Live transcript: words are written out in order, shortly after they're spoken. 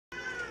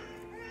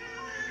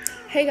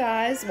Hey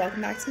guys, welcome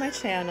back to my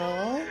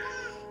channel.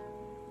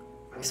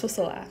 You're supposed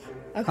to laugh.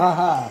 Okay.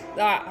 Haha.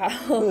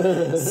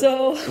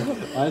 So.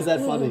 Why is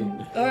that funny?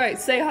 Alright,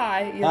 say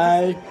hi.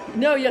 Hi.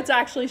 No, you have to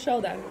actually show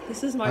them.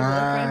 This is my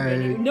boyfriend,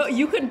 Vinny. No,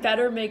 you could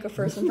better make a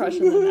first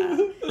impression than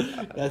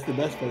that. That's the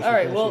best first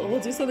Alright, impression. we'll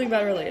do something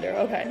better later.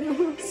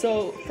 Okay.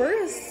 So,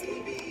 first,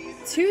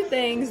 two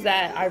things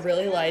that I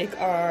really like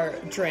are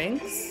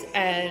drinks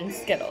and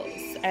Skittles.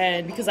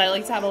 And because I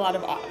like to have a lot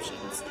of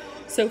options.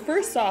 So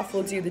first off,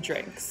 we'll do the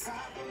drinks.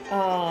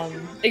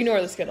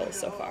 Ignore the Skittles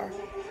so far.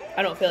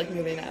 I don't feel like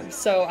moving them.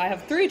 So I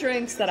have three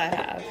drinks that I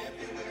have.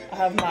 I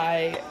have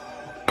my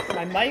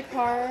My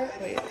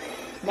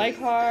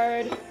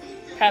Card,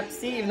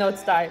 Pepsi, even though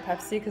it's Diet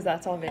Pepsi, because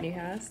that's all Vinny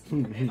has.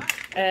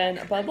 And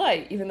a Bud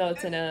Light, even though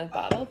it's in a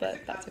bottle, but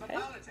that's okay.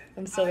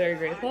 I'm still very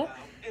grateful.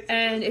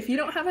 And if you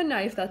don't have a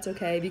knife, that's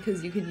okay,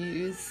 because you could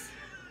use...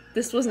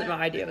 This wasn't my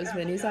idea, it was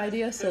Vinny's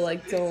idea, so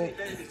like don't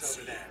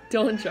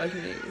judge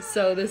me.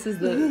 So this is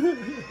the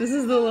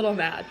little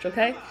match,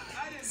 okay?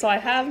 So I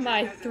have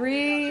my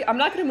three, I'm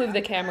not gonna move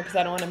the camera because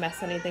I don't want to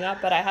mess anything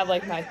up, but I have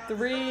like my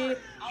three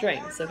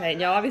drinks, okay?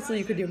 Now obviously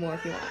you could do more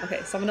if you want.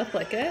 Okay, so I'm gonna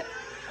flick it.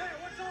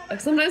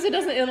 Like sometimes it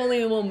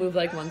only will move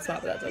like one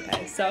spot, but that's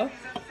okay. So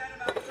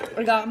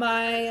I got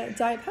my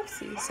Diet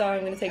Pepsi, so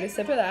I'm gonna take a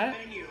sip of that.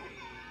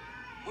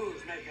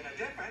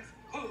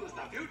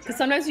 Because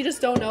sometimes you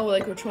just don't know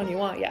like which one you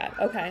want yet.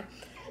 Okay.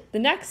 The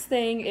next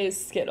thing is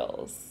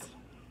Skittles.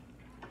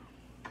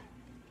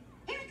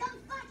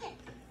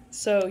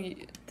 So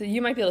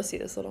you might be able to see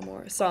this a little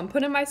more. So I'm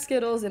putting my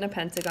Skittles in a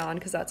pentagon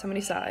because that's how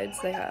many sides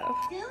they have.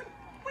 Dude,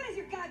 what is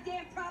your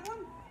goddamn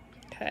problem?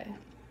 Okay.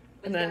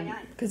 And then,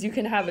 because you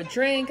can have a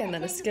drink and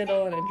then a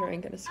Skittle and a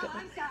drink and a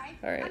Skittle.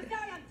 All right.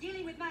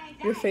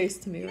 Your face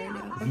to me right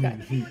now. Okay.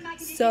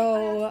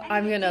 So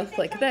I'm going to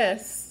flick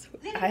this.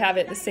 I have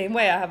it the same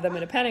way. I have them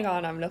in a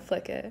pentagon. I'm going to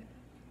flick it.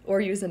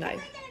 Or use a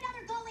knife.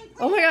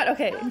 Oh my god,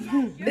 okay.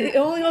 It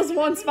only goes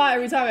one spot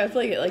every time I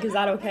flick it. Like, is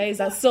that okay? Is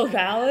that still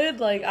valid?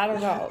 Like, I don't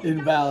know.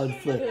 Invalid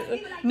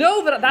flick.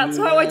 No, but that's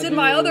how I did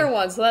my other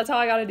one, so that's how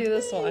I gotta do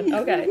this one.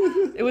 Okay.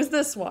 It was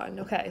this one.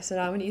 Okay, so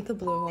now I'm gonna eat the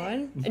blue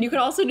one. And you can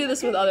also do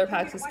this with other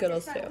packs of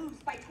Skittles, too.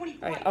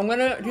 Alright, I'm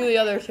gonna do the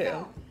other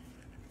two.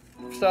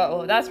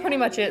 So, that's pretty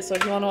much it. So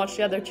if you want to watch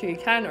the other two, you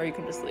can, or you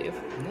can just leave.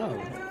 No.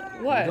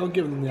 What? Don't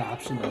give them the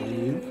option to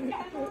leave.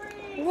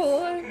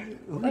 Well,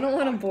 I don't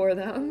want to bore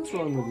them. What's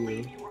wrong with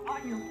you?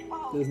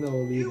 There's no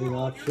leaving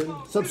option.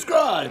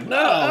 Subscribe! No!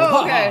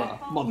 Oh, okay.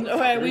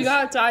 Okay, we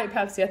got Diet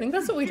Pepsi. I think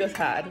that's what we just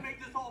had.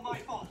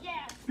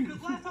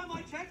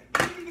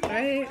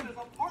 Right?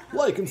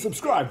 Like and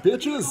subscribe,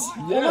 bitches!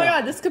 Yeah. Oh my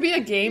god, this could be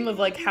a game of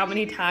like how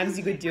many times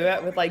you could do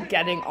it with like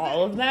getting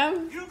all of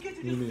them. What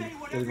do you mean?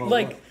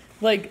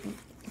 Like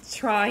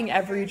trying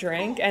every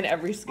drink and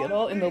every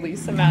Skittle in the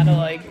least amount of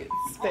like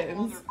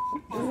spins.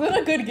 Isn't it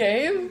a good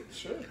game?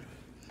 Sure.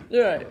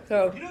 Alright,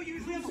 so, I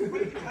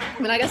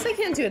mean, I guess I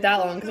can't do it that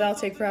long because that'll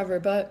take forever,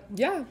 but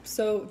yeah,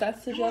 so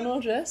that's the general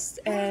gist,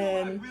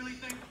 and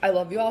I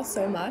love you all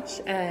so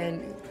much,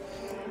 and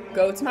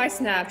go to my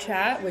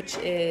Snapchat, which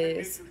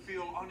is,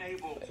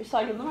 should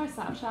I give them my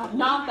Snapchat?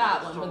 Not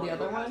that one, but the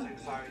other one.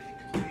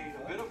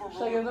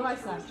 Should I give them my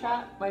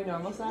Snapchat? My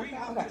normal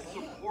Snapchat? Okay.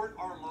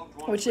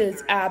 Which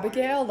is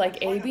Abigail, like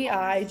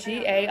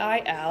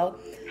ABIGAIL,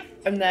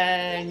 and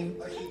then...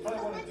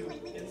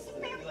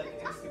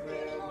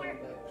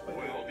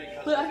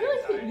 But I feel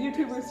like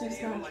YouTubers do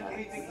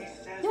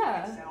Snapchats.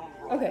 Yeah.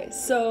 Okay,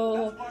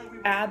 so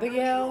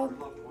Abigail,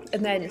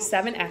 and then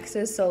 7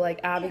 X's, so like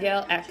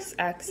Abigail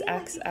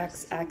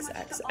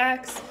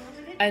XXXXXXX,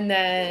 and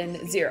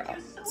then 0.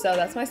 So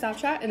that's my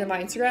Snapchat, and then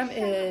my Instagram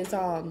is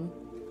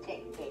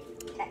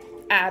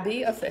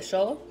Abby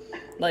Official,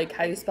 like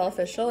how you spell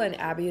official, and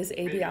Abby is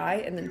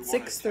ABI, and then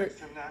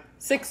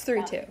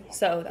 632.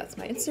 So that's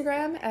my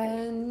Instagram,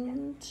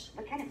 and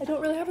I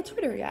don't really have a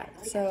Twitter yet,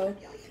 so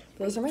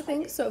those are my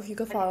things. So if you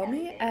could follow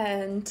me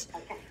and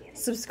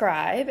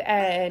subscribe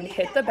and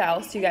hit the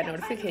bell so you get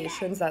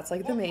notifications, that's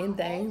like the main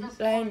thing.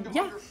 And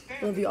yeah,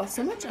 love you all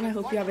so much, and I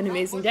hope you have an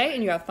amazing day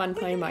and you have fun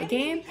playing my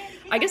game.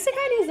 I guess it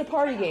kind of is a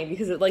party game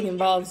because it like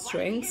involves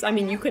drinks. I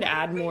mean, you could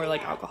add more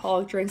like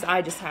alcoholic drinks.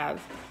 I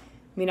have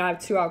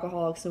 2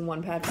 alcoholics and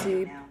 1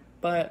 Pepsi,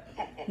 but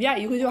yeah,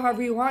 you could do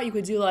however you want. You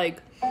could do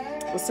like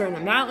a certain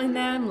amount in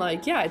them.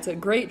 Like, yeah, it's a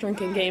great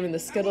drinking game, and the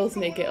Skittles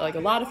make it like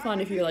a lot of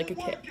fun if you're like a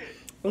kid.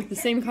 With the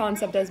same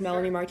concept as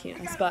Melanie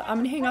Martinez. But I'm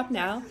gonna hang up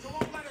now,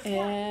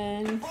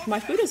 and my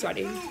food is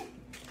ready.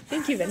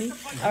 Thank you, Vinny.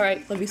 All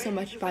right, love you so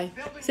much. Bye.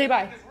 Say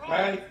bye.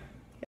 Bye.